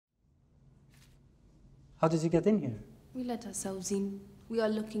How did you get in here? We let ourselves in. We are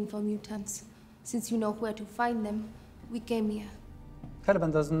looking for mutants. Since you know where to find them, we came here. Helman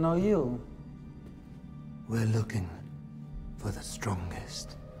doesn't know you. We're looking for the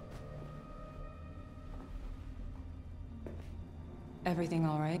strongest. Everything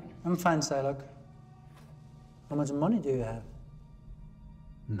all right? I'm fine, Psylocke. How much money do you have?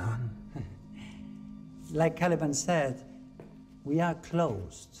 None. Like Caliban said, we are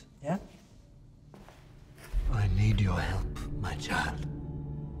closed, yeah? I need your help, my child.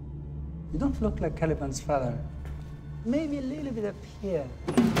 You don't look like Caliban's father. Maybe a little bit up here.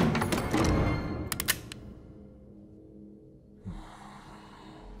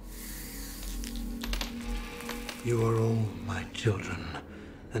 You are all my children,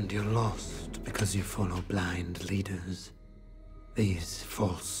 and you're lost because you follow blind leaders. These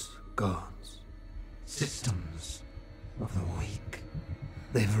false gods, systems of the weak.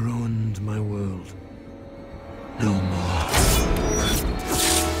 They've ruined my world. No more.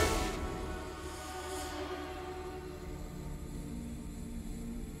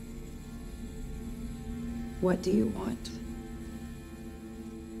 What do you want?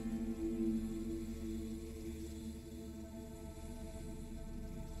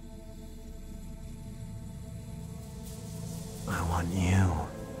 I want you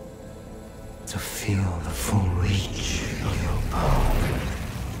to feel the full reach of your power.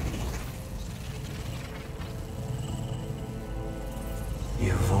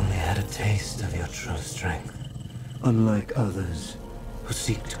 You've only had a taste of your true strength, unlike others who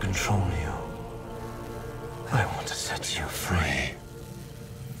seek to control you. I want to set you free.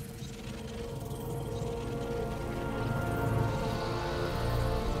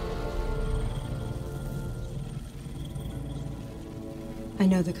 I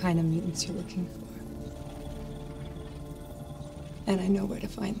know the kind of mutants you're looking for. And I know where to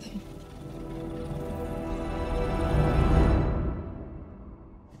find them.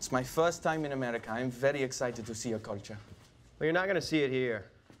 It's my first time in America. I'm very excited to see your culture. Well, you're not going to see it here.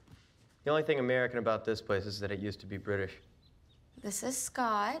 The only thing American about this place is that it used to be British. This is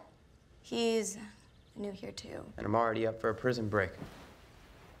Scott. He's new here, too. And I'm already up for a prison break.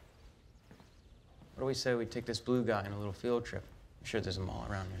 What do we say we take this blue guy on a little field trip? I'm sure there's a mall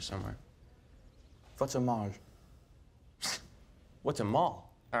around here somewhere. What's a mall? What's a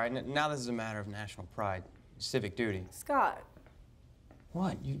mall? All right, now this is a matter of national pride, civic duty. Scott.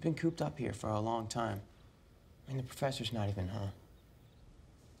 What? You've been cooped up here for a long time. I mean, the professor's not even home.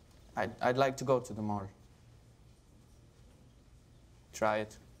 I'd like to go to the mall. Try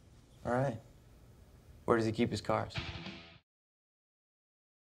it. All right. Where does he keep his cars?